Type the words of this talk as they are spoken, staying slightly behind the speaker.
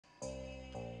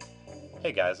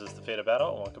Hey guys, it's the Fate of Battle,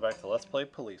 and welcome back to Let's Play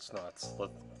Policenauts.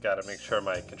 Gotta make sure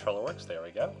my controller works. There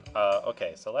we go.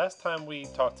 Okay, so last time we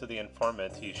talked to the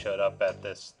informant, he showed up at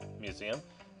this museum,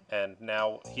 and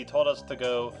now he told us to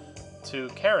go to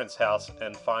Karen's house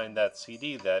and find that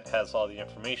CD that has all the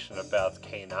information about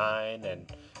K9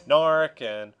 and Narc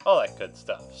and all that good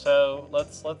stuff. So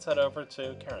let's head over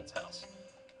to Karen's house.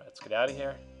 Alright, let's get out of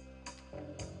here.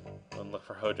 And look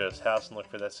for Hojo's house and look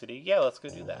for that CD. Yeah, let's go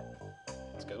do that.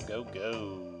 Let's go.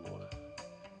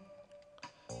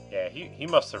 Yeah, he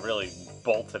must have really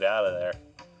bolted out of there.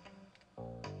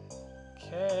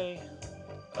 Okay.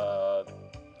 Oh,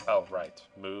 right.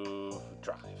 Move,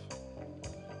 drive.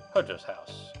 Hojo's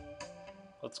house.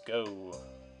 Let's go.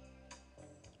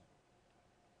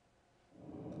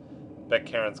 Bet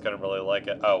Karen's gonna really like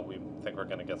it. Oh, we think we're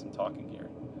gonna get some talking here.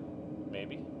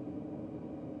 Maybe?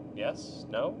 Yes?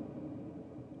 No?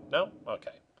 No?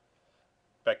 Okay.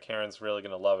 Bet Karen's really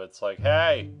gonna love it. It's like,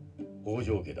 hey, we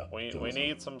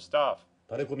need some stuff.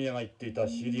 Okay.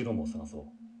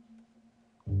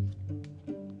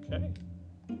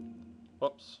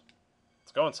 Whoops.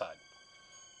 Let's go inside.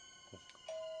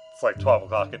 It's like 12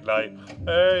 o'clock at night.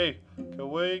 Hey, can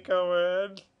we go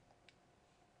in?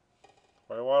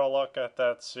 We want to look at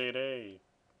that CD.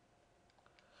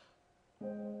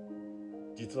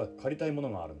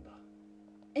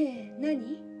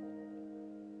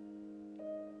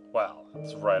 Well,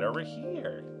 it's right over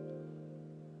here.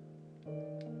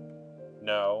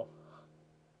 No.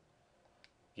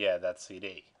 Yeah, that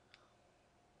CD.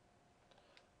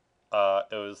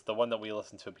 It was the one that we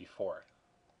listened to before.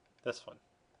 This one.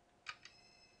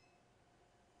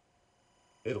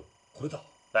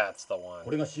 That's the one.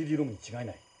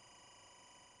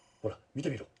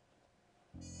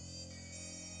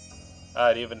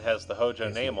 It even has the Hojo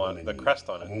name on it, the crest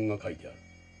on it.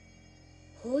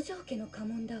 北条家の家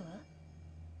紋だわ。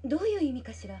どういう意味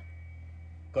かしら。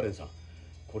カレンさん、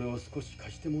これを少し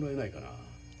貸してもらえないかな。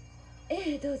え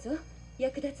え、どうぞ。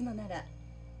役立つのなら。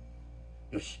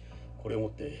よし、これを持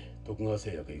って徳川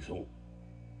製薬へ行くぞ。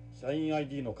社員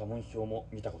ID の家紋表も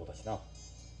見たことだしな。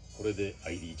これで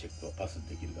ID チェックはパス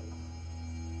できるだろ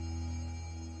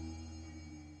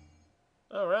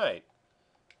う。All right.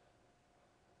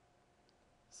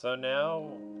 So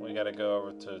now we gotta go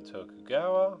over to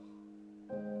Tokugawa.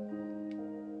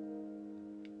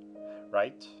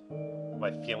 Right?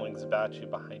 My feelings about you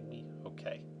behind me?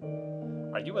 Okay.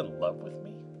 Are you in love with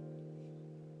me?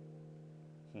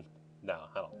 No,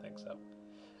 I don't think so.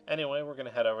 Anyway, we're gonna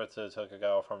head over to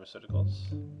Tokugawa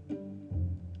Pharmaceuticals.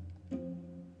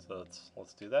 So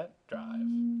let's do that. Drive.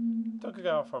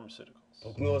 Tokugawa Pharmaceuticals.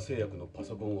 徳川製薬のパ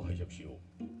ソコンを拝借しよ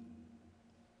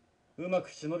う。うまく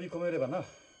忍び込めればな。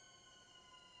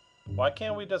Why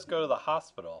can't we just go to the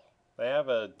hospital? They have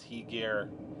a T-gear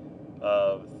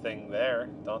thing there,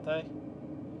 don't they?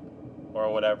 Or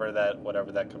whatever that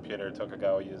computer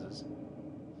Tokugawa uses.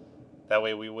 That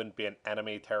way we wouldn't be in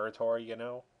enemy territory, you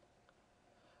know?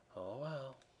 Oh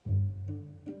well.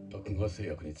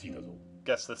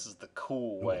 Guess this is the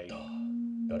cool way.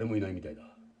 誰もいないみたいだ。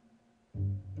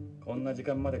こんな時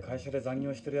間まで会社で残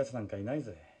業してるやつなんかいない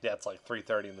ぜ。Yeah, it's like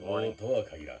 3:30 in the morning. とは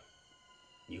限らん。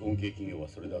日本系企業は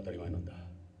それで当たり前なんだ。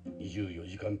24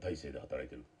時間体制で働い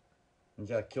てる。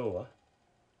じゃあ今日は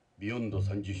ビヨンド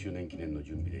30周年記念の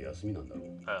準備で休みなんだろう。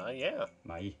Yeah.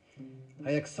 まあいい。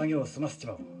早く作業を済ませち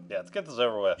まおう。Yeah, let's get this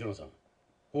over with. ジョナサン、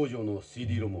北条の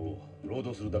CD ロムをロー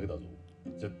ドするだけだぞ。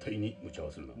絶対に無茶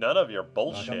はするな。None of your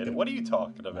bullshit. What are you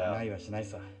talking about? ないはしない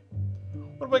さ。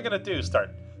What am I gonna do?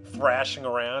 Start thrashing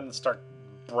around and start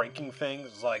breaking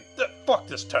things? Like, fuck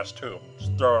this test tube.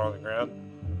 Just throw it on the ground.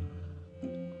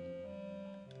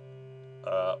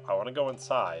 I want to go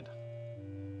inside.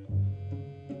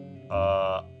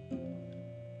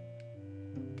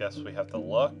 Guess we have to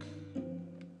look.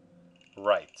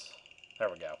 Right. There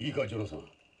we go. いいか、ジョナサン。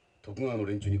徳川の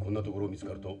連中にこんなところを見つ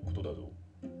かるとことだぞ。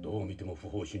どう見ても不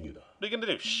法侵入だ。What are you gonna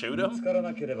do? Shoot him? 見つから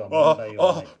なければ問題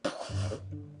はない。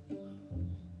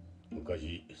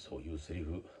昔そういうセリ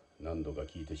フ何度か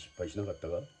聞いて失敗しなかった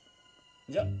か？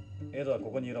じゃ、エドはこ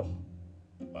こにいろ。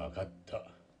分かっ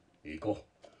た。行こう。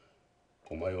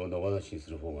お前を野放しにす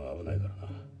る方が危ないからな。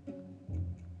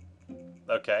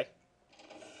Okay.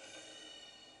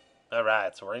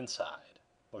 Alright, so we're inside.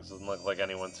 Doesn't look like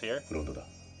anyone's here. フロントだ。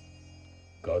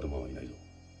ガードマンはいないぞ。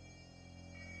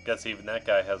Guess even that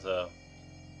guy has a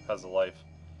life.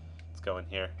 Let's go in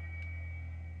here.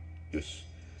 よし。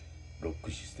ロッ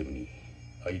クシステムに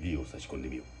ID を差し込んで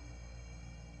みよ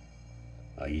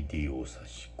う。ID を差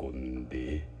し込ん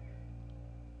で。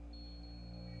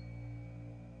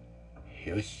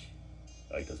よし、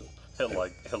開いたぞ。It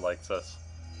likes us.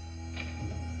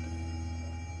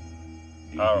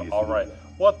 Oh, alright.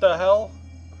 What the hell?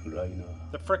 暗いな。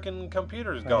 The frickin'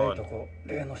 computer's と going. こ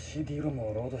例の CD ロ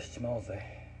ムをロードしちまおうぜ。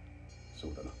そ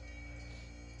うだな。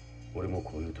俺も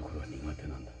こういうところは苦手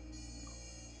なんだ。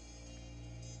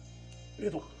エ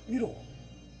ド、見ろ。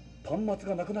端末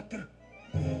がなくなってる。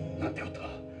なんてこった。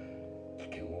危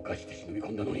険を冒して忍び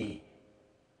込んだのに。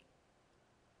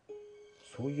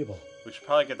そういえば We should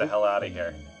probably get the hell out of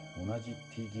here. 同じ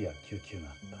T ギア救急が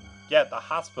あったな。Yeah, the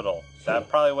hospital. That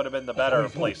probably would have been the better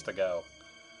place to go.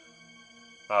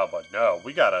 Oh, but no,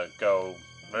 we gotta go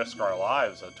risk our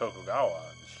lives at Tokugawa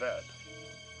instead.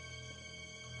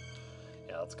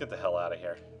 Yeah, let's get the hell out of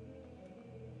here.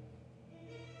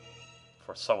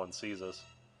 Before someone sees us.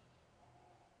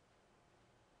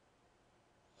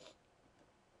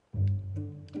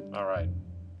 Alright.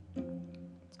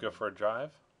 Let's go for a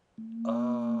drive.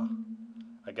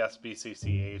 I guess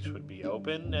BCCH would be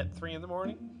open at 3 in the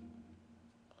morning?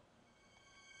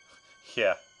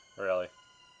 Yeah, really.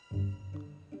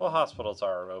 Well, hospitals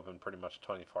are open pretty much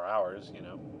 24 hours, you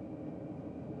know.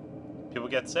 People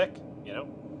get sick, you know.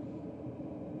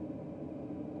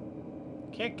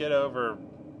 Can't get over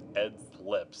Ed's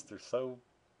lips. They're so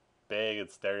big and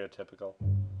stereotypical.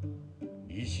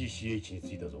 BCCH に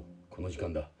着いたぞ。この時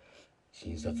間だ。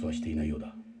診察はしていないよう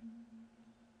だ。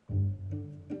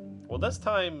Well, this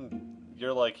time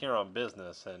you're like here on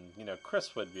business, and you know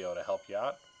Chris would be able to help you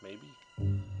out, maybe.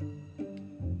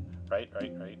 Right.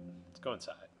 Let's go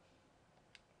inside.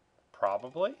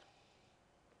 Probably.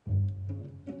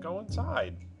 Go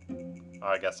inside. Oh,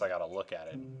 I guess I gotta look at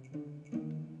it.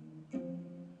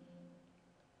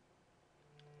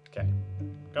 Okay.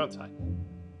 Go inside.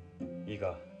 いい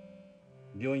か、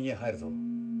病院へ入るぞ。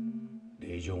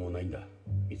令状もないんだ。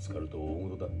見つかると大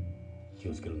物だ。気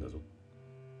をつけるんだぞ。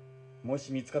も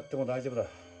し見つかっても大丈夫だ。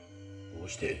どう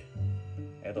して？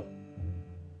エド、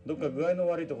どっか具合の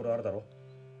悪いところあるだろ。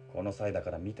この際だか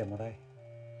ら見てもらえ。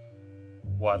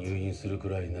What? 入院するく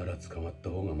らいなら捕まった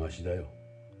方がマシだよ。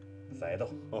さあエド。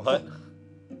What?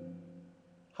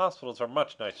 Hospitals are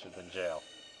much nicer than jail.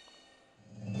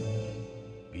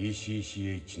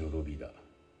 BCCH のロビーだ。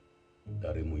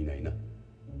誰もいないな。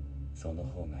その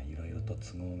方がいろいろと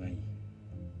都合がいい。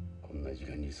こんな時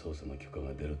間に捜査の許可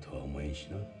が出るとは思えんし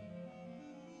な。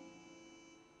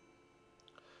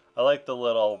I like the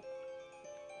little,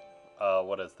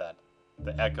 what is that?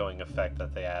 The echoing effect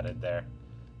that they added there.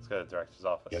 Let's go to the director's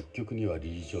office. 薬局には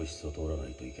理事長室を通らな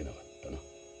いといけなかったな。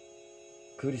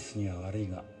クリスには悪い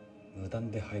が、無断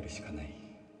で入るしかない。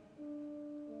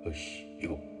よし、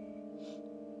行こ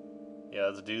う。 Yeah,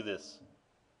 let's do this.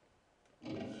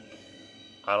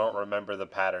 I don't remember the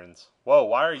patterns. Whoa,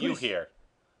 why are you here?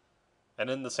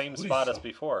 And in the same spot as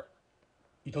before.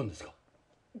 いたんですか？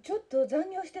ちょっと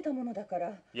残業してたものだか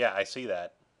ら。 Yeah, I see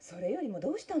that. それよりも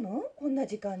どうしたの？こんな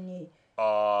時間に。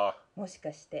もし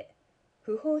かして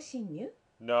不法侵入？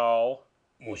 No.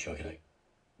 申し訳ない。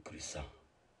クリスさん。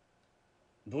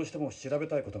どうしても調べ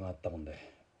たいことがあったもんで。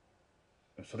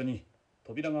それに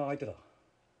扉が開いてた。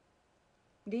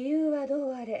理由はど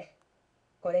うあれ、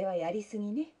これはやりすぎ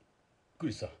ね。ク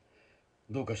リスさん、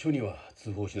どうか署には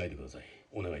通報しないでください。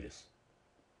お願いです。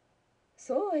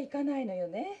そうはいかないのよ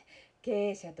ね、経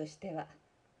営者としては。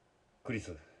クリ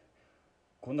ス、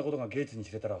こんなことがゲイツに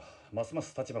知れたらますま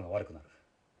す立場が悪くなる。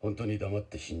本当に黙っ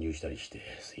て侵入したりして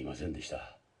すいませんでし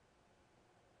た。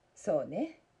そう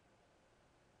ね。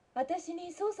私に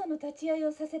捜査の立ち会い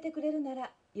をさせてくれるな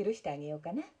ら許してあげよう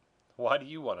かな。 Why do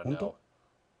you want to 本 know? 当？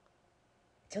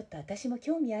ちょっと私も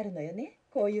興味あるのよね、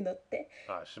こういうのって。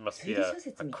 She must 推 be 理 a 小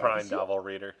説みたい crime でしょ。 novel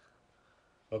reader.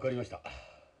 わかりました。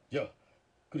じゃあ、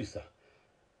クリスさん、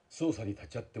捜査に立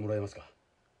ち会ってもらえますか？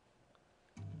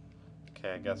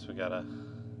 Okay, I guess we gotta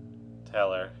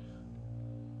tell her.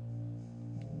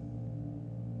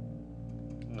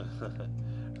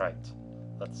 Right.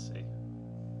 Let's see.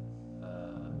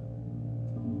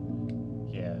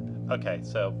 Yeah. Okay,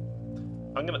 so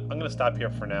I'm gonna stop here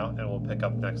for now, and we'll pick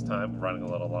up next time. We're running a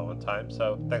little low on time,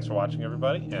 so thanks for watching,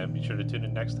 everybody, and be sure to tune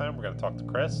in next time. We're gonna talk to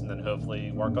Chris, and then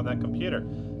hopefully work on that computer.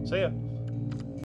 See ya.